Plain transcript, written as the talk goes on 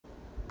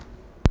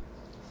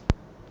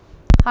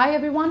Hi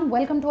everyone,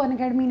 welcome to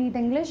Unacademy NEET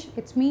English.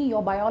 It's me,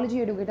 your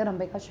biology educator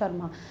Ambika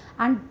Sharma,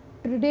 and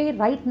today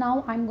right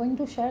now I'm going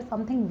to share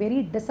something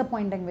very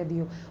disappointing with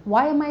you.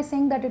 Why am I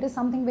saying that it is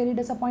something very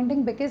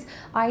disappointing? Because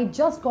I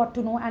just got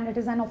to know, and it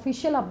is an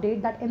official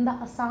update, that in the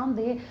Assam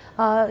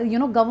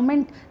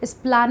government is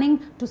planning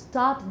to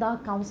start the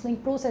counselling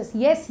process.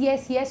 Yes,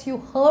 you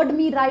heard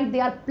me right. They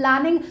are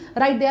planning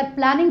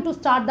to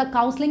start the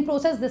counselling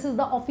process. This is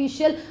the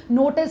official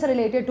notice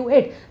related to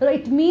it.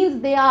 It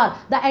means the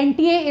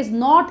NTA is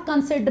not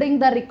considering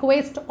the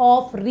request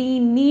of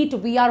NEET.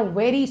 We are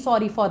very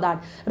sorry for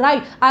that,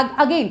 right?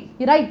 Again,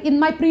 right, in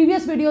my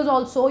previous videos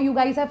also you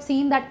guys have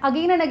seen that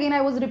again and again I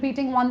was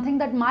repeating one thing,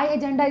 that my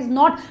agenda is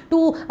not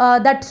to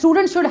that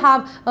students should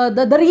have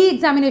the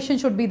re-examination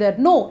should be there.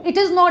 No, it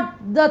is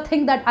not the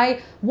thing that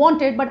I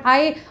wanted, but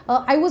I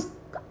was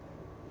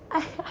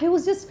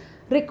just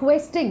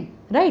requesting,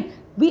 right?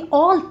 We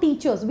all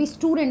teachers, we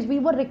students, we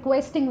were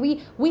requesting,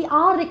 we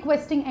are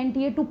requesting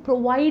NTA to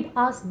provide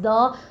us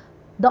the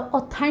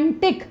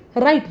authentic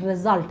right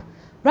result,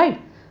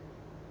 right?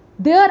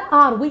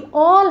 We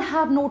all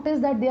have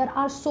noticed that there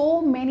are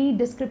so many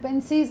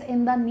discrepancies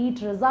in the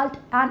NEET result,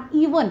 and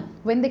even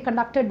when they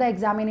conducted the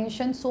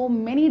examination, so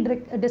many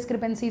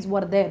discrepancies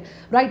were there,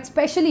 right?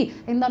 Especially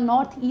in the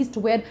northeast,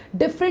 where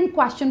different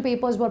question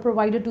papers were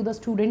provided to the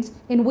students.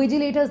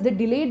 Invigilators, they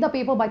delayed the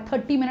paper by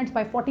 30 minutes,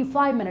 by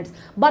 45 minutes,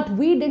 but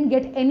we didn't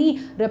get any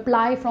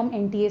reply from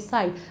NTA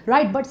side,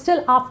 right? But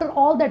still, after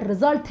all that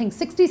result thing,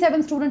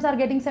 67 students are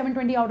getting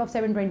 720 out of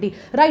 720,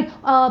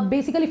 right?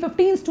 Basically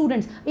 15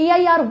 students,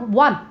 AIR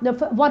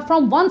 1,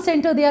 from one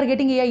center they are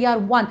getting AIR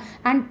 1,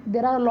 and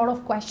there are a lot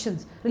of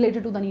questions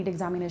related to the NEET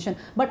examination.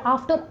 But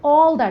after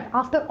all that,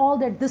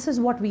 this is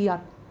what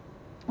we're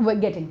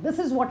getting. This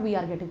is what we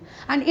are getting,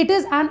 and it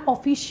is an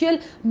official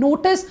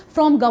notice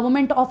from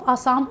Government of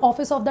Assam,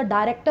 Office of the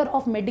Director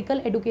of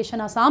Medical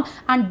Education Assam,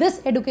 and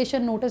this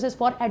education notice is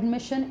for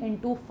admission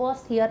into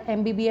first year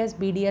MBBS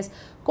BDS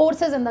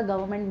courses in the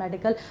Government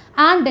Medical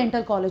and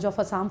Dental College of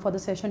Assam for the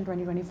session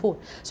 2024.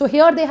 So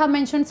here they have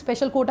mentioned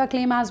special quota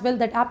claim as well,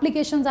 that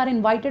applications are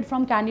invited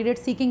from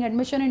candidates seeking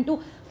admission into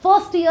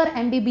first year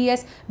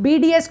MBBS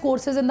BDS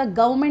courses in the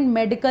Government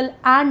Medical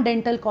and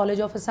Dental College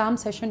of Assam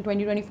session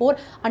 2024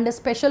 under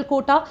special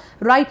quota,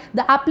 right?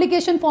 The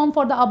application form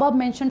for the above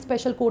mentioned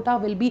special quota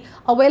will be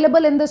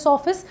available in this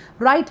office,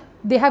 right?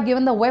 They have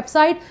given the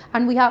website,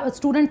 and we have a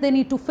student, they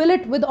need to fill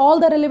it with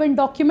all the relevant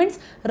documents,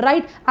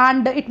 right?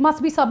 And it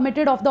must be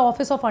submitted of the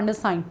office of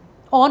undersigned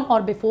on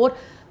or before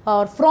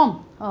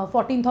from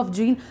 14th of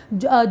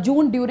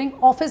June during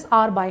office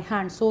hour by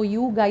hand. So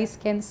you guys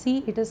can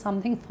see it is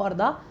something for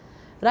the,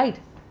 right,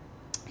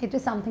 it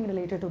is something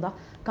related to the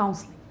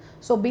counseling.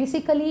 So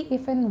basically,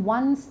 if in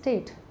one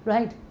state,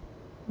 right,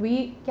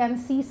 we can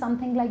see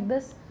something like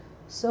this,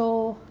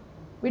 so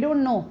we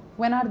don't know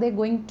when are they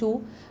going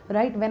to,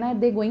 right, when are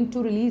they going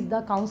to release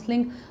the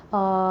counseling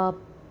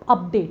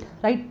update,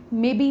 right?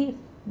 Maybe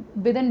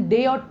within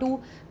day or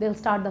two they'll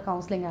start the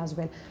counseling as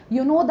well.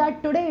 You know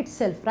that today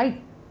itself,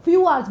 right,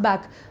 few hours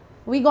back,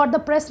 we got the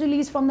press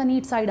release from the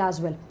NEET side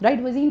as well,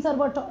 right? Wazeem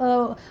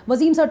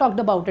sir talked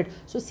about it.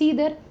 So see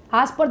there,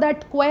 as per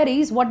that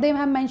queries, what they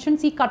have mentioned,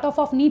 see, cutoff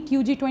of NEET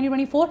UG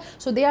 2024.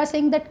 So they are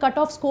saying that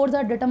cutoff scores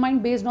are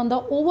determined based on the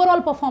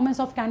overall performance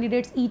of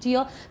candidates each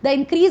year. The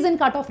increase in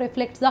cutoff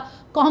reflects the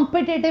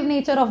competitive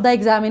nature of the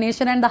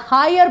examination and the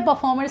higher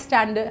performance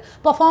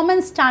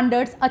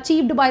standards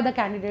achieved by the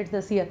candidates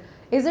this year.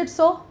 Is it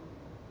so?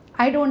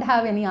 I don't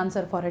have any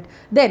answer for it.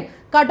 Then,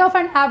 cutoff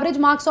and average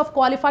marks of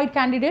qualified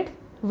candidate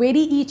vary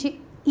each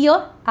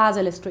year as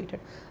illustrated.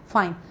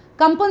 Fine.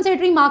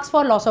 Compensatory marks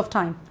for loss of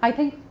time. I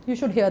think you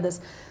should hear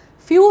this.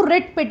 Few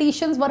writ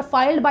petitions were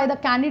filed by the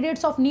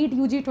candidates of NEET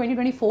UG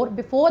 2024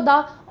 before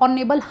the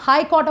Honorable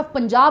High Court of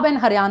Punjab and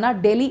Haryana,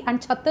 Delhi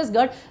and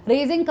Chhattisgarh,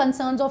 raising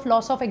concerns of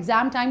loss of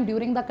exam time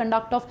during the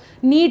conduct of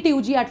NEET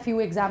UG at few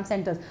exam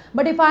centers.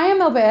 But if I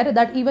am aware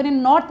that even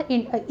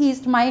in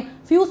East, my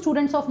few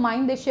students of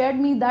mine, they shared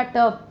me that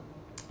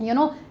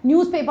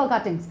newspaper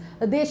cuttings.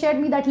 They shared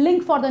me that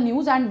link for the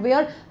news, and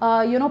where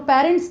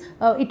parents,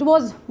 it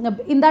was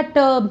in that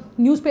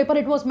newspaper,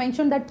 it was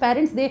mentioned that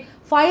parents, they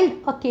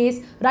filed a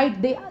case, right?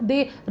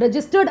 They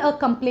registered a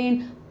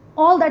complaint.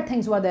 All that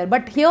things were there,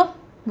 but here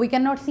we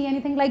cannot see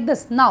anything like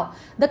this. Now,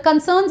 the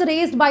concerns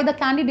raised by the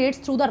candidates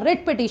through the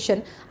writ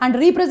petition and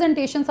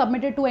representation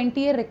submitted to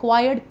NTA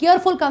required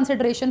careful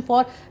consideration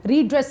for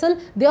redressal.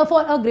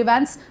 Therefore, a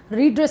grievance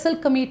redressal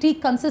committee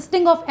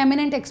consisting of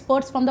eminent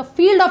experts from the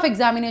field of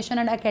examination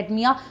and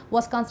academia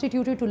was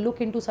constituted to look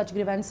into such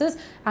grievances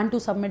and to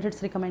submit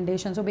its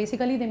recommendations. So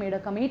basically, they made a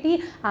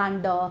committee,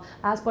 and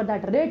as per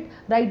that writ,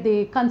 right,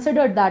 they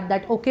considered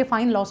that okay,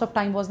 fine, loss of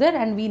time was there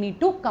and we need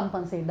to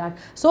compensate that.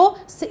 So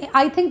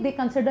I think they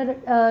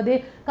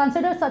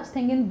consider such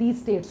thing in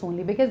these states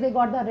only, because they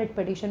got the writ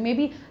petition.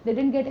 Maybe they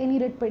didn't get any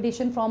writ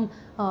petition from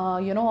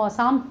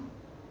Assam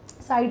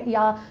side,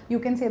 yeah, you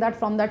can say that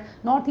from that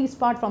northeast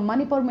part, from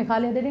Manipur,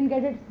 Meghalaya, they didn't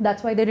get it.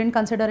 That's why they didn't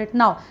consider it.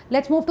 Now,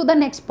 let's move to the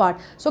next part.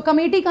 So,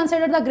 committee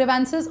considered the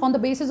grievances on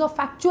the basis of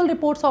factual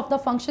reports of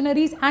the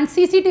functionaries and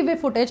CCTV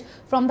footage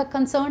from the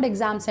concerned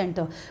exam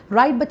center.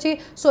 Right, bache?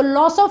 So,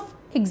 loss of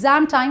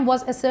exam time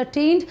was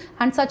ascertained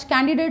and such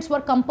candidates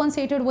were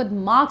compensated with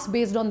marks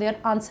based on their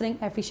answering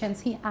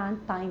efficiency and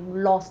time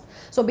lost.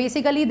 So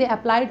basically they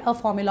applied a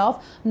formula of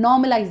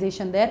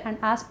normalization there, and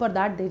as per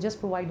that they just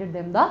provided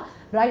them the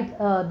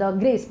the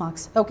grace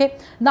marks. Okay,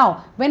 now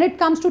when it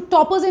comes to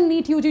toppers in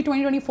NEET UG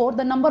 2024,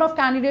 the number of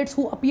candidates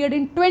who appeared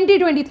in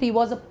 2023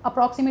 was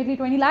approximately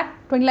 20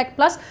 lakh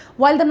plus,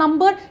 while the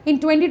number in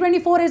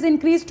 2024 is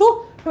increased to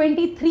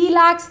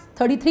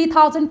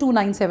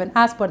 23,33,297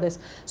 as per this.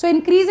 So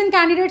increase in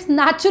candidates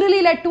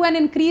naturally led to an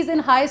increase in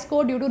high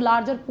score due to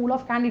larger pool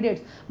of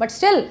candidates, but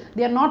still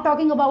they are not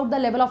talking about the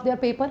level of their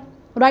paper,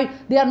 right?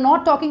 They are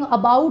not talking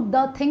about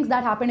the things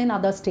that happened in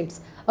other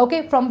states.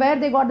 Okay, from where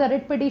they got the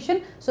writ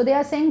petition. So they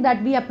are saying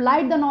that we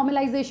applied the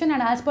normalization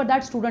and as per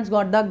that students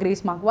got the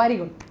grace mark. Very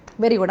good.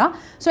 Very good. Huh?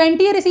 So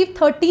NTA received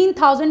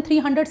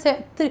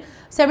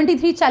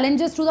 13,373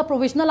 challenges to the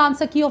provisional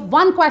answer key of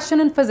one question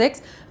in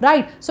physics,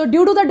 right? So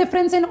due to the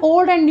difference in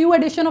old and new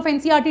edition of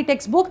NCERT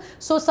textbook,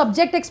 so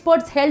subject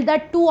experts held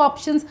that two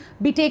options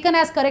be taken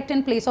as correct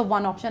in place of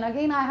one option.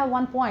 Again, I have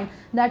one point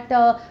that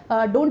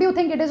don't you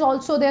think it is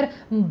also there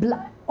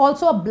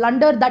also a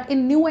blunder that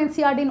in new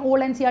NCERT, in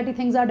old NCERT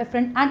things are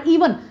different, and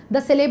even the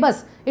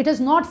syllabus, it is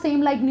not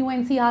same like new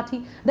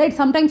NCERT, right?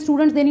 Sometimes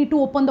students, they need to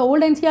open the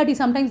old NCERT,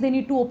 sometimes they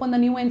need to open the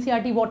new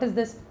NCERT. What is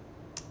this?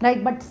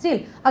 Right, but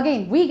still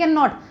again we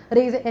cannot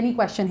raise any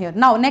question here.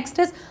 Now next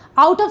is,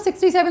 out of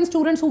 67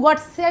 students who got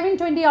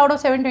 720 out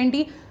of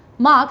 720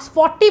 marks,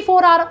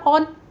 44 are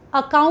on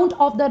account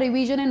of the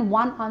revision in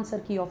one answer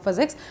key of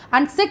physics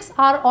and 6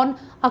 are on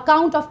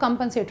account of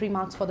compensatory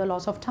marks for the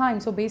loss of time.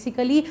 So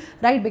basically,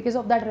 right, because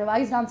of that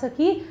revised answer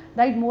key,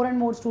 right, more and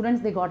more students,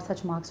 they got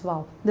such marks.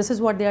 Wow, this is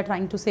what they are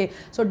trying to say.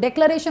 So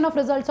declaration of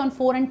results on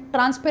 4 and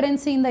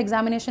transparency in the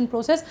examination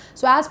process.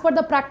 So as per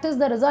the practice,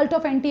 the result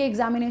of NTA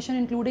examination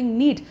including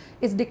NEET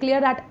is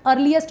declared at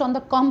earliest on the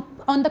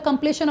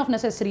completion of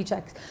necessary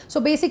checks. So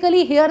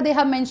basically here they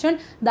have mentioned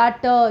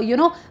that you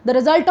know, the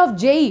result of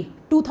JEE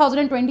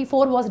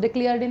 2024 was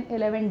declared in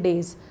 11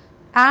 days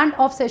and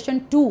of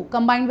session 2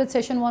 combined with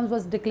session 1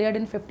 was declared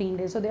in 15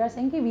 days. So they are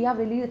saying we have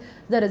released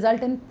the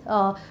result in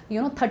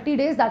you know, 30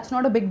 days. That's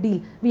not a big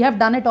deal. We have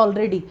done it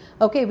already.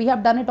 Okay, we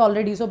have done it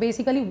already. So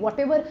basically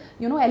whatever,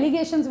 you know,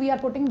 allegations we are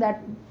putting,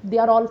 that they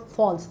are all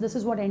false. This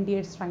is what NTA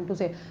is trying to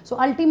say. So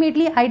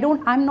ultimately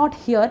I'm not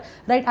here,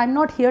 right? I'm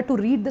not here to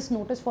read this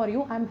notice for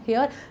you. I'm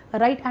here,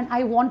 right, and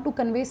I want to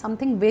convey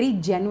something very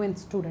genuine,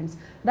 students,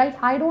 right?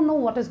 I don't know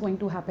what is going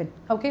to happen.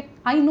 Okay,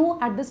 I know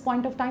at this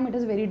point of time it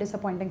is very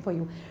disappointing for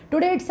you.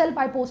 Today itself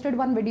I posted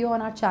one video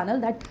on our channel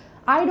that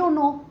I don't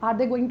know, are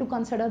they going to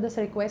consider this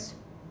request,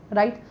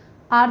 right?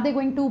 Are they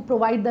going to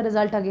provide the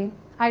result again?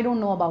 I don't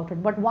know about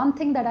it, but one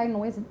thing that I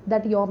know is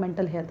that your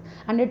mental health,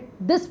 and at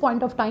this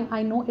point of time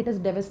I know it is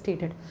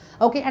devastated.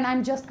 Okay, and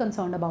I'm just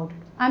concerned about it.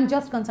 I'm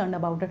just concerned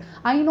about it.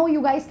 I know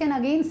you guys can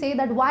again say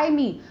that why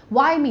me?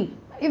 Why me?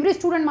 Every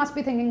student must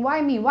be thinking,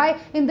 why me? Why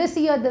in this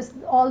year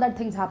all that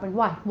things happened?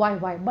 Why?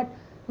 But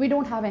we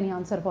don't have any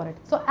answer for it.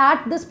 So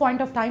at this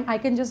point of time I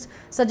can just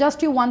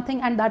suggest you one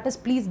thing, and that is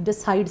please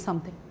decide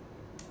something.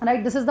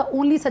 Right, this is the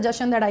only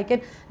suggestion that I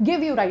can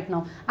give you right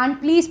now.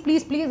 And please,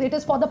 please, please, it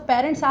is for the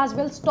parents as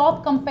well.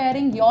 Stop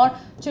comparing your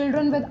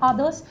children with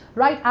others,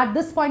 right? At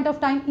this point of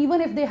time, even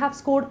if they have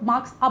scored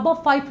marks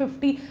above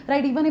 550,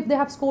 right? Even if they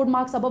have scored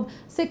marks above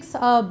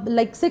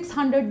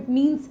 600,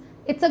 means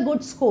it's a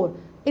good score.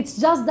 It's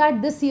just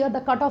that this year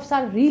the cutoffs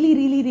are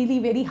really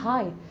very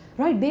high,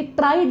 right? They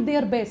tried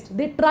their best.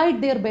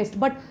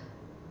 But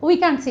we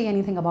can't say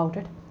anything about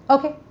it.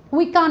 Okay,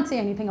 we can't say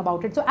anything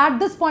about it. So at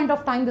this point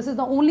of time, this is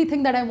the only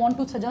thing that I want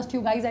to suggest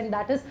you guys, and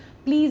that is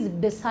please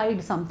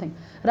decide something,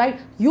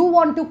 right? You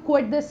want to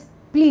quit this,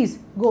 please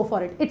go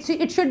for it.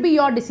 It should be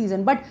your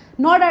decision, but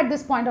not at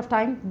this point of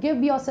time.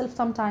 Give yourself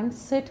some time,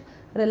 sit,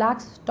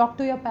 relax, talk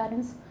to your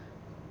parents,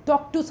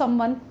 talk to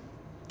someone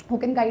who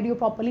can guide you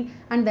properly,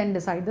 and then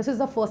decide. This is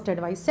the first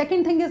advice.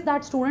 Second thing is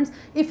that students,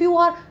 if you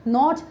are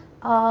not,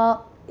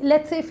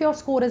 let's say if your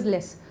score is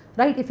less,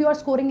 right? If you are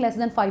scoring less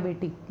than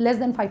 580, less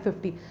than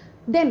 550,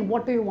 then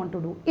what do you want to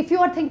do? If you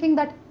are thinking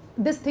that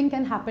this thing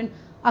can happen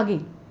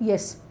again,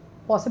 yes,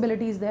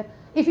 possibility is there.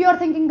 If you are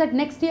thinking that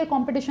next year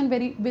competition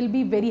will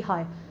be very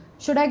high,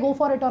 should I go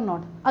for it or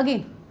not?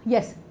 Again,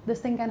 yes, this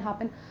thing can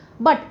happen.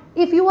 But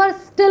if you are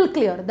still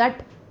clear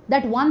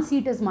that one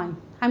seat is mine,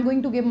 I'm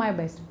going to give my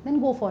best,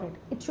 then go for it.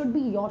 It should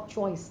be your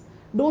choice.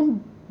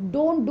 Don't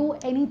do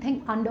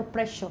anything under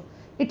pressure.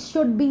 It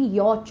should be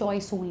your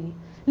choice only.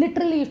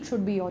 Literally, it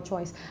should be your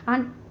choice.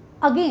 And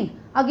again,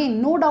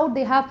 no doubt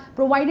they have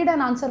provided an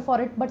answer for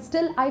it, but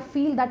still I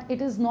feel that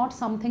it is not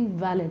something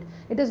valid.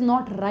 It is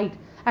not right.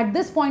 at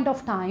this point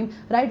of time,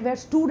 right, where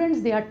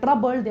students, they are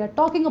troubled, they are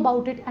talking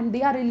about it, and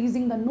they are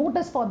releasing the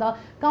notice for the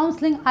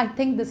counseling. I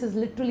think this is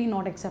literally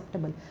not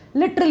acceptable,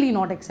 literally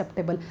not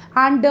acceptable.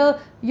 And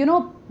you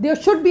know, there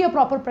should be a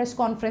proper press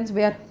conference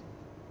where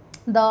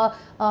the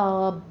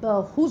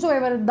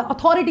whosoever the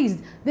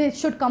authorities, they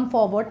should come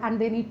forward and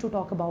they need to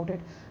talk about it,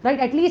 right?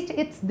 At least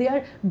it's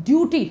their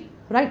duty,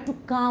 right, to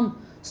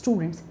calm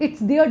students. It's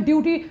their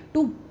duty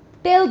to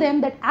tell them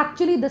that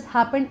actually this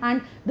happened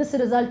and this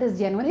result is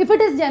genuine. If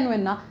it is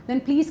genuine, then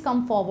please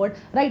come forward,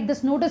 right?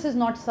 This notice is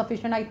not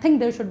sufficient. I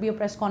think there should be a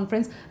press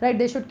conference, right?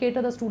 They should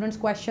cater the students'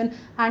 question,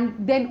 and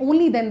then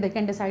only then they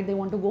can decide they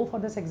want to go for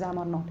this exam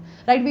or not,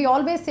 right? We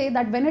always say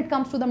that when it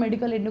comes to the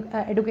medical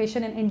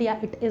education in India,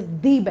 it is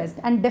the best,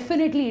 and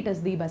definitely it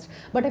is the best.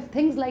 But if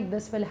things like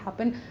this will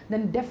happen,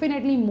 then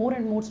definitely more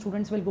and more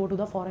students will go to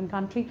the foreign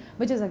country,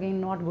 which is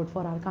again not good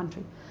for our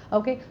country.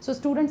 Okay, so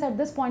students, at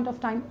this point of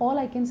time, all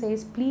I can say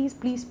is please,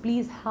 please,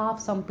 please have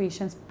some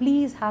patience.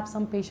 Please have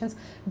some patience.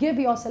 Give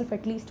yourself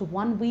at least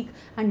 1 week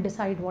and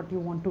decide what you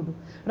want to do,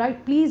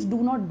 right? Please do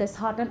not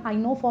dishearten. I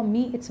know for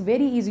me it's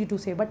very easy to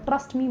say, but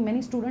trust me,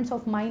 many students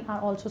of mine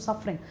are also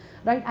suffering,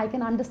 right? I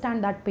can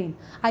understand that pain.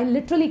 I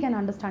literally can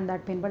understand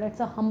that pain, but it's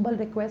a humble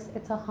request.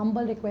 It's a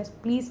humble request.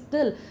 Please,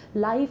 still,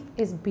 life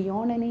is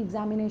beyond any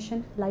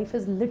examination. Life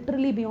is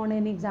literally beyond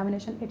any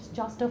examination. It's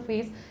just a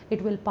phase.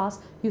 It will pass.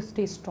 You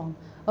stay strong.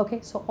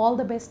 Okay, so all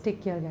the best.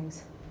 Take care,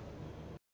 guys.